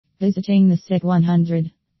Visiting the sick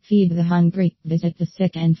 100. Feed the hungry, visit the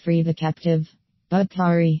sick and free the captive.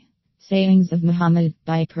 Bukhari. Sayings of Muhammad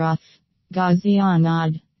by Prof. Ghazi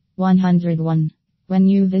Ahmad. 101. When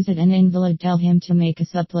you visit an invalid, tell him to make a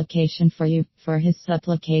supplication for you, for his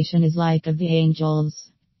supplication is like of the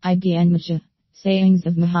angels. Ibn Majah. Sayings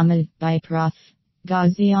of Muhammad by Prof.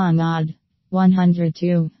 Ghazi Ahmad.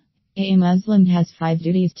 102. A Muslim has 5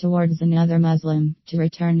 duties towards another Muslim: to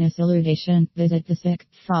return a salutation, visit the sick,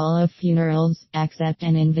 follow funerals, accept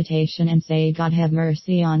an invitation and say God have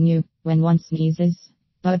mercy on you, when one sneezes.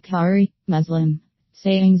 Bukhari, Muslim.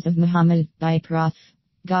 Sayings of Muhammad by Prof.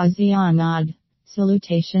 Ghazi Ahmad.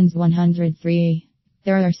 Salutations 103.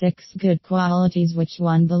 There are 6 good qualities which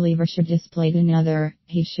one believer should display to another.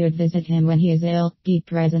 He should visit him when he is ill, be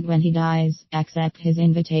present when he dies, accept his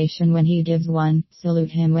invitation when he gives one, salute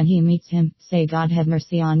him when he meets him, say God have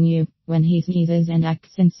mercy on you, when he sneezes, and act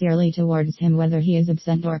sincerely towards him whether he is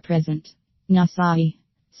absent or present. Nasai.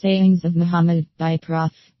 Sayings of Muhammad by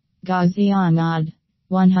Prof. Ghazi Ahmad.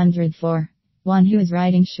 104. One who is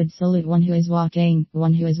riding should salute one who is walking,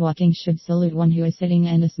 one who is walking should salute one who is sitting,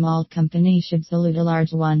 and a small company should salute a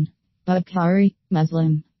large one. Bukhari,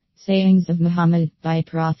 Muslim. Sayings of Muhammad by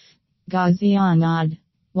Prof. Ghazi Ahmad.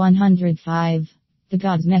 105. The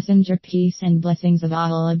God's Messenger, peace and blessings of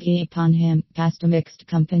Allah be upon him, passed a mixed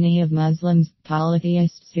company of Muslims,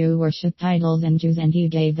 polytheists who worship idols, and Jews, and he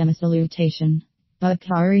gave them a salutation.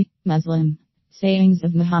 Bukhari, Muslim. Sayings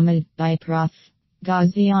of Muhammad by Prof.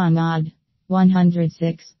 Ghazi Ahmad.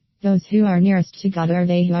 106. Those who are nearest to God are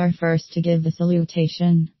they who are first to give the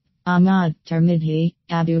salutation. Ahmad, Tirmidhi,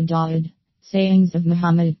 Abu Dawud. Sayings of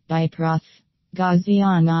Muhammad by Prof. Ghazi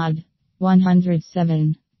Ahmad.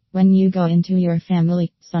 107. When you go into your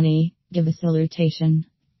family, Sunni, give a salutation.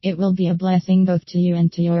 It will be a blessing both to you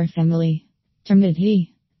and to your family.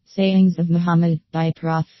 Tirmidhi. Sayings of Muhammad by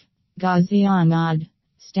Prof. Ghazi Ahmad.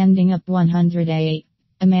 Standing up 108.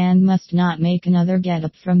 A man must not make another get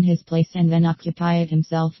up from his place and then occupy it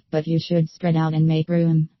himself, but you should spread out and make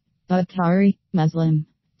room. Bukhari, Muslim.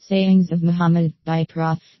 Sayings of Muhammad by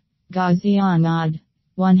Prof. Ghazi Ahmad.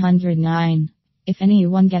 109. If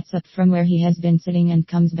anyone gets up from where he has been sitting and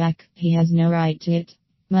comes back, he has no right to it.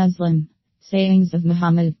 Muslim. Sayings of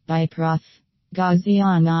Muhammad by Prof. Ghazi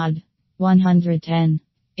Ahmad. 110.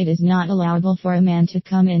 It is not allowable for a man to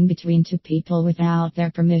come in between two people without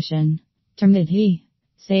their permission. Tirmidhi.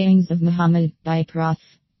 Sayings of Muhammad by Prof.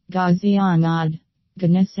 Ghazi Ahmad.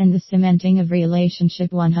 Goodness and the cementing of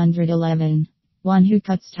relationship 111. One who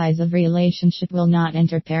cuts ties of relationship will not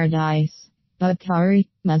enter paradise. Bukhari,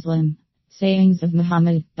 Muslim. Sayings of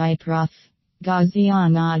Muhammad by Prof. Ghazi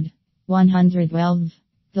Ahmad. 112.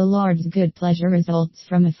 The Lord's good pleasure results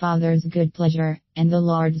from a father's good pleasure, and the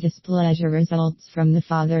Lord's displeasure results from the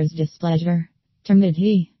father's displeasure.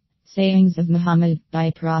 Tirmidhi. Sayings of Muhammad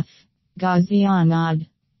by Prof. Ghazi Ahmad.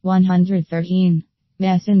 113.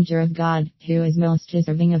 Messenger of God, who is most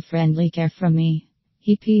deserving of friendly care from me?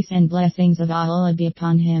 He, peace and blessings of Allah be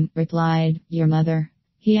upon him, replied, your mother.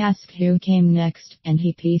 He asked who came next, and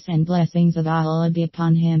he, peace and blessings of Allah be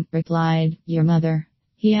upon him, replied, your mother.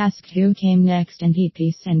 He asked who came next, and he,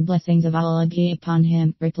 peace and blessings of Allah be upon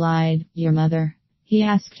him, replied, your mother. He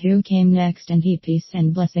asked who came next, and he, peace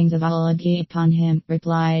and blessings of Allah be upon him,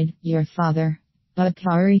 replied, your father.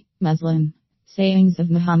 Bukhari, Muslim. Sayings of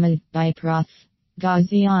Muhammad by Prof.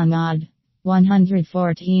 Ghazi Ahmad.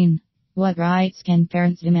 114. What rights can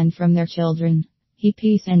parents demand from their children? He,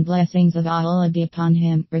 peace and blessings of Allah be upon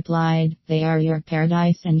him, replied, they are your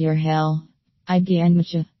paradise and your hell. Ibn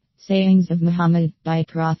Majah. Sayings of Muhammad by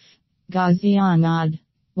Prof. Ghazi Ahmad.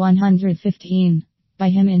 115. By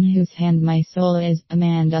him in whose hand my soul is, a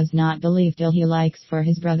man does not believe till he likes for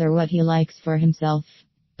his brother what he likes for himself.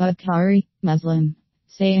 Bukhari, Muslim.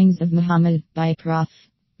 Sayings of Muhammad by Prof.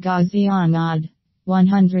 Ghazi Ahmad.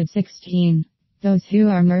 116. Those who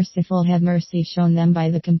are merciful have mercy shown them by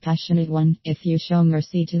the compassionate one. If you show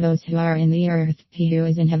mercy to those who are in the earth, he who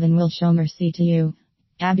is in heaven will show mercy to you.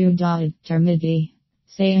 Abu Dawud, Tirmidhi.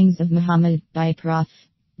 Sayings of Muhammad by Prof.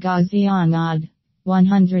 Ghazi Ahmad.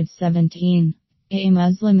 117. A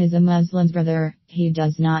Muslim is a Muslim's brother, he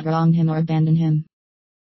does not wrong him or abandon him.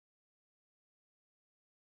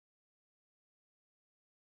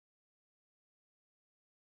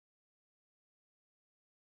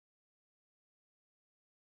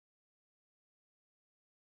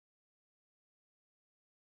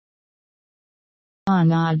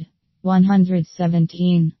 Ahmad.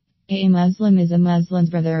 117. A Muslim is a Muslim's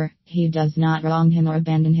brother, he does not wrong him or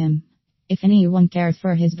abandon him. If anyone cares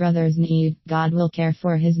for his brother's need, God will care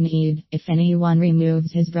for his need. If anyone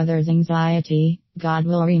removes his brother's anxiety, God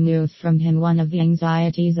will remove from him one of the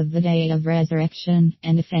anxieties of the day of resurrection,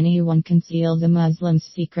 and if anyone conceals a Muslim's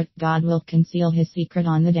secret, God will conceal his secret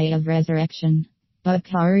on the day of resurrection.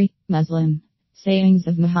 Bukhari, Muslim. Sayings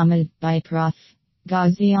of Muhammad by Prof.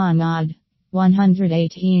 Ghazi Ahmad.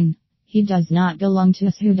 118. He does not belong to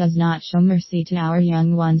us who does not show mercy to our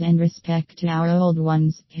young ones and respect to our old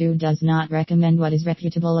ones, who does not recommend what is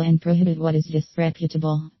reputable and prohibit what is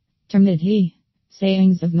disreputable. Tirmidhi.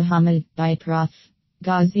 Sayings of Muhammad by Prof.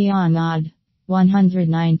 Ghazi Ahmad.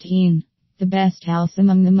 119. The best house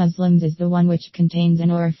among the Muslims is the one which contains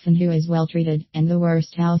an orphan who is well treated, and the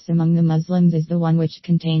worst house among the Muslims is the one which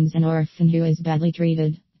contains an orphan who is badly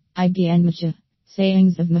treated. Ibn Majah.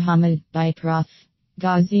 Sayings of Muhammad by Prof.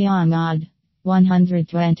 Ghazi Ahmad.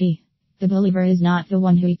 120. The believer is not the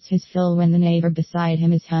one who eats his fill when the neighbor beside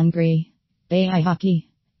him is hungry. Bayhaqi.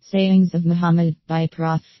 Sayings of Muhammad by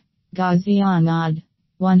Prof. Ghazi Ahmad.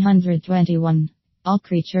 121. All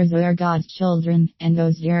creatures are God's children, and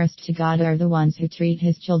those dearest to God are the ones who treat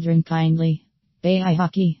his children kindly.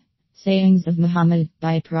 Bayhaqi. Sayings of Muhammad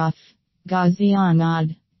by Prof. Ghazi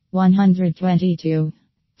Ahmad. 122.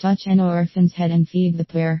 Touch an orphan's head and feed the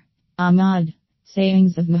poor. Ahmad.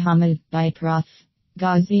 Sayings of Muhammad by Prof.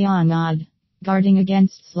 Ghazi Ahmad. Guarding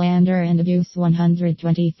against slander and abuse.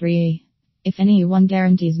 123. If anyone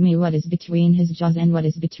guarantees me what is between his jaws and what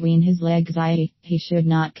is between his legs, he should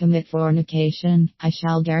not commit fornication, I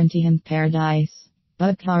shall guarantee him paradise.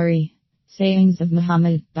 Bukhari. Sayings of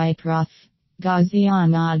Muhammad by Prof. Ghazi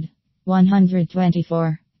Ahmad.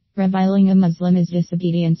 124. Reviling a Muslim is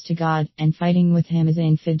disobedience to God, and fighting with him is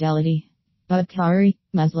infidelity. Bukhari,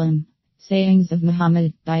 Muslim. Sayings of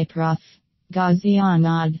Muhammad by Prof. Ghazi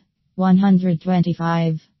Ahmad.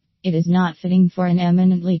 125. It is not fitting for an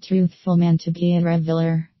eminently truthful man to be a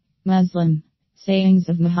reviler. Muslim. Sayings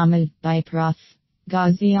of Muhammad by Prof.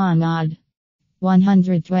 Ghazi Ahmad.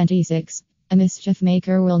 126. A mischief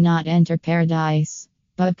maker will not enter paradise.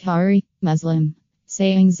 Bukhari, Muslim.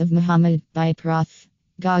 Sayings of Muhammad by Prof.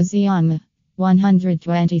 Ghazi Ahmad.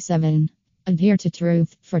 127. Adhere to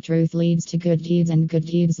truth, for truth leads to good deeds, and good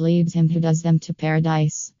deeds leads him who does them to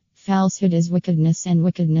paradise. Falsehood is wickedness, and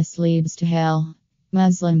wickedness leads to hell.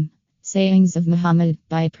 Muslim. Sayings of Muhammad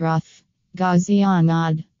by Prof. Ghazi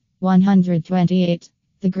Ahmad. 128.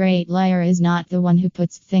 The great liar is not the one who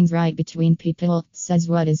puts things right between people, says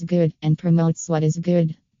what is good, and promotes what is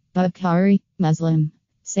good. Bukhari, Muslim.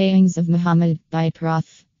 Sayings of Muhammad by Prof.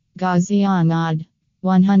 Ghazi Ahmad.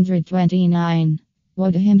 129. Woe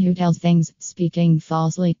to him who tells things, speaking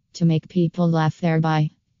falsely, to make people laugh thereby.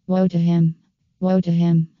 Woe to him. Woe to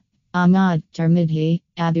him. Ahmad, Tirmidhi,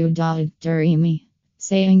 Abu Dawud, Darimi.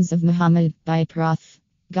 Sayings of Muhammad by Prof.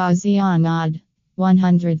 Ghazi Ahmad.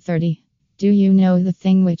 130. Do you know the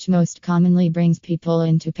thing which most commonly brings people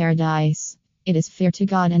into paradise? It is fear to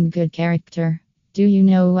God and good character. Do you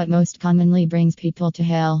know what most commonly brings people to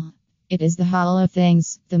hell? It is the hollow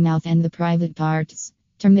things, the mouth and the private parts.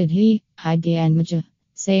 Tirmidhi, Ibn Majah.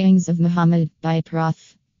 Sayings of Muhammad by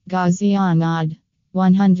Prof. Ghazi Ahmad.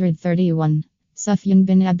 131. Sufyan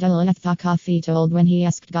bin Abdullah al-Thaqafi told when he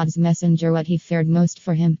asked God's messenger what he feared most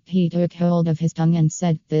for him, he took hold of his tongue and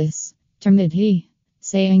said this. Tirmidhi.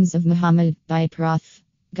 Sayings of Muhammad by Prof.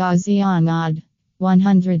 Ghazi Ahmad.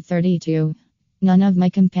 132. None of my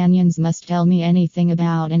companions must tell me anything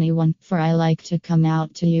about anyone, for I like to come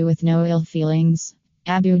out to you with no ill feelings.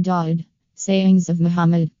 Abu Dawud. Sayings of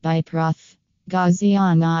Muhammad by Prof. Ghazi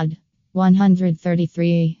Ahmad.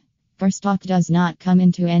 133. For stock does not come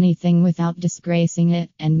into anything without disgracing it,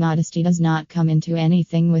 and modesty does not come into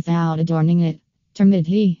anything without adorning it.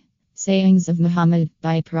 Tirmidhi. Sayings of Muhammad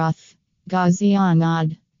by Prof. Ghazi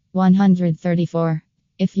Ahmad. 134.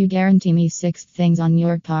 If you guarantee me 6 things on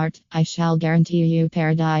your part, I shall guarantee you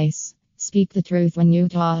paradise. Speak the truth when you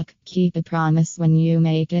talk, keep a promise when you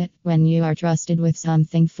make it, when you are trusted with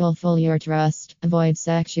something, fulfill your trust, avoid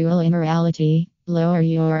sexual immorality, lower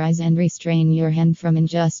your eyes and restrain your hand from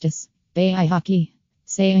injustice. Bayhaqi.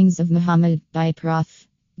 Sayings of Muhammad by Prof.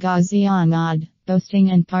 Ghazi Ahmad.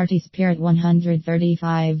 Boasting and party spirit.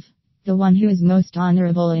 135. The one who is most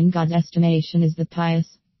honorable in God's estimation is the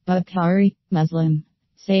pious. Bukhari, Muslim.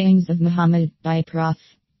 Sayings of Muhammad by Prof.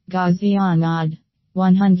 Ghazi Ahmad.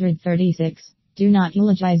 136. Do not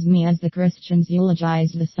eulogize me as the Christians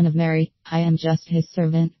eulogized the Son of Mary. I am just his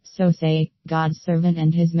servant, so say, God's servant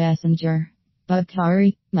and his messenger.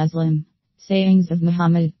 Bukhari, Muslim. Sayings of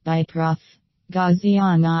Muhammad by Prof. Ghazi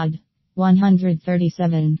Ahmad.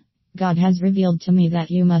 137. God has revealed to me that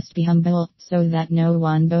you must be humble, so that no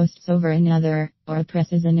one boasts over another, or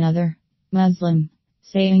oppresses another. Muslim.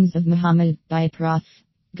 Sayings of Muhammad by Prof.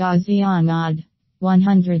 Ghazi Ahmad.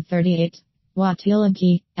 138.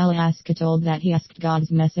 Watilaki, Alaska told that he asked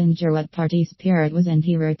God's messenger what party spirit was and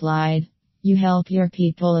he replied, "You help your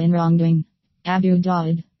people in wrongdoing." Abu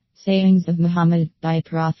Daud. Sayings of Muhammad by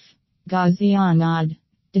Prof. Ghazi Ahmad.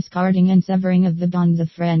 Discarding and severing of the bonds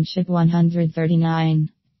of friendship 139.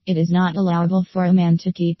 It is not allowable for a man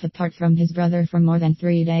to keep apart from his brother for more than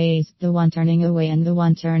 3 days, the one turning away and the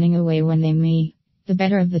one turning away when they meet. The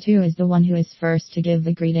better of the two is the one who is first to give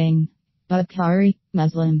the greeting. Bukhari,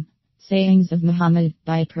 Muslim. Sayings of Muhammad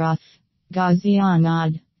by Prof. Ghazi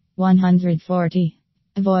Ahmad. 140.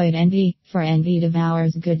 Avoid envy, for envy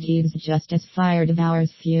devours good deeds just as fire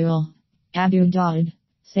devours fuel. Abu Daud.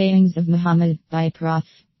 Sayings of Muhammad by Prof.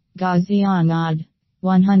 Ghazi Ahmad.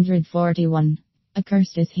 141.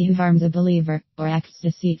 Accursed is he who harms a believer, or acts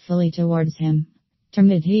deceitfully towards him.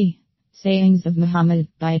 Tirmidhi. Sayings of Muhammad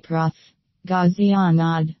by Prof. Ghazi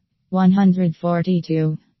Ahmad.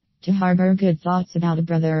 142. To harbor good thoughts about a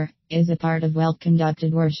brother is a part of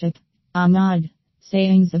well-conducted worship. Ahmad.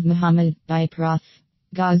 Sayings of Muhammad by Prof.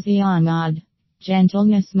 Ghazi Ahmad.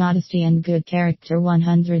 Gentleness, modesty and good character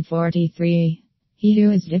 143. He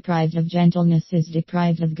who is deprived of gentleness is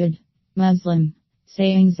deprived of good. Muslim.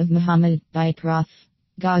 Sayings of Muhammad by Prof.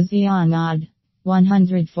 Ghazi Ahmad.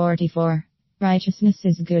 144. Righteousness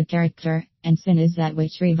is good character, and sin is that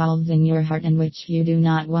which revolves in your heart and which you do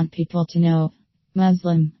not want people to know.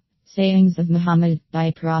 Muslim. Sayings of Muhammad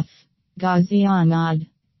by Prof. Ghazi Ahmad.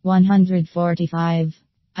 145.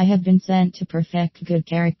 I have been sent to perfect good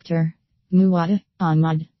character. Muwatta,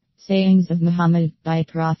 Ahmad. Sayings of Muhammad by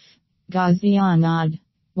Prof. Ghazi Ahmad.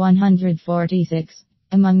 146.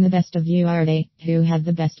 Among the best of you are they who have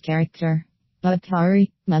the best character.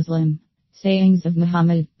 Bukhari, Muslim. Sayings of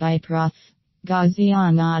Muhammad by Prof. Ghazi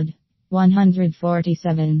Ahmad.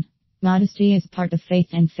 147. Modesty is part of faith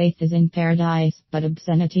and faith is in paradise, but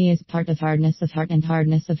obscenity is part of hardness of heart and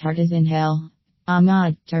hardness of heart is in hell.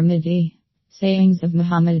 Ahmad, Tirmidhi. Sayings of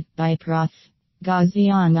Muhammad by Prof. Ghazi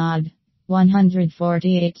Ahmad.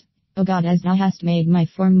 148. O God, as thou hast made my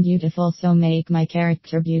form beautiful, so make my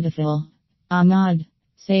character beautiful. Ahmad.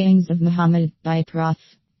 Sayings of Muhammad by Prof.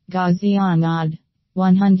 Ghazi Ahmad.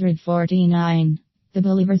 149. The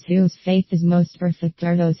believers whose faith is most perfect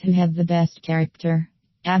are those who have the best character.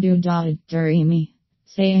 Abu Daud, Darimi.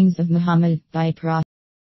 Sayings of Muhammad by Prof.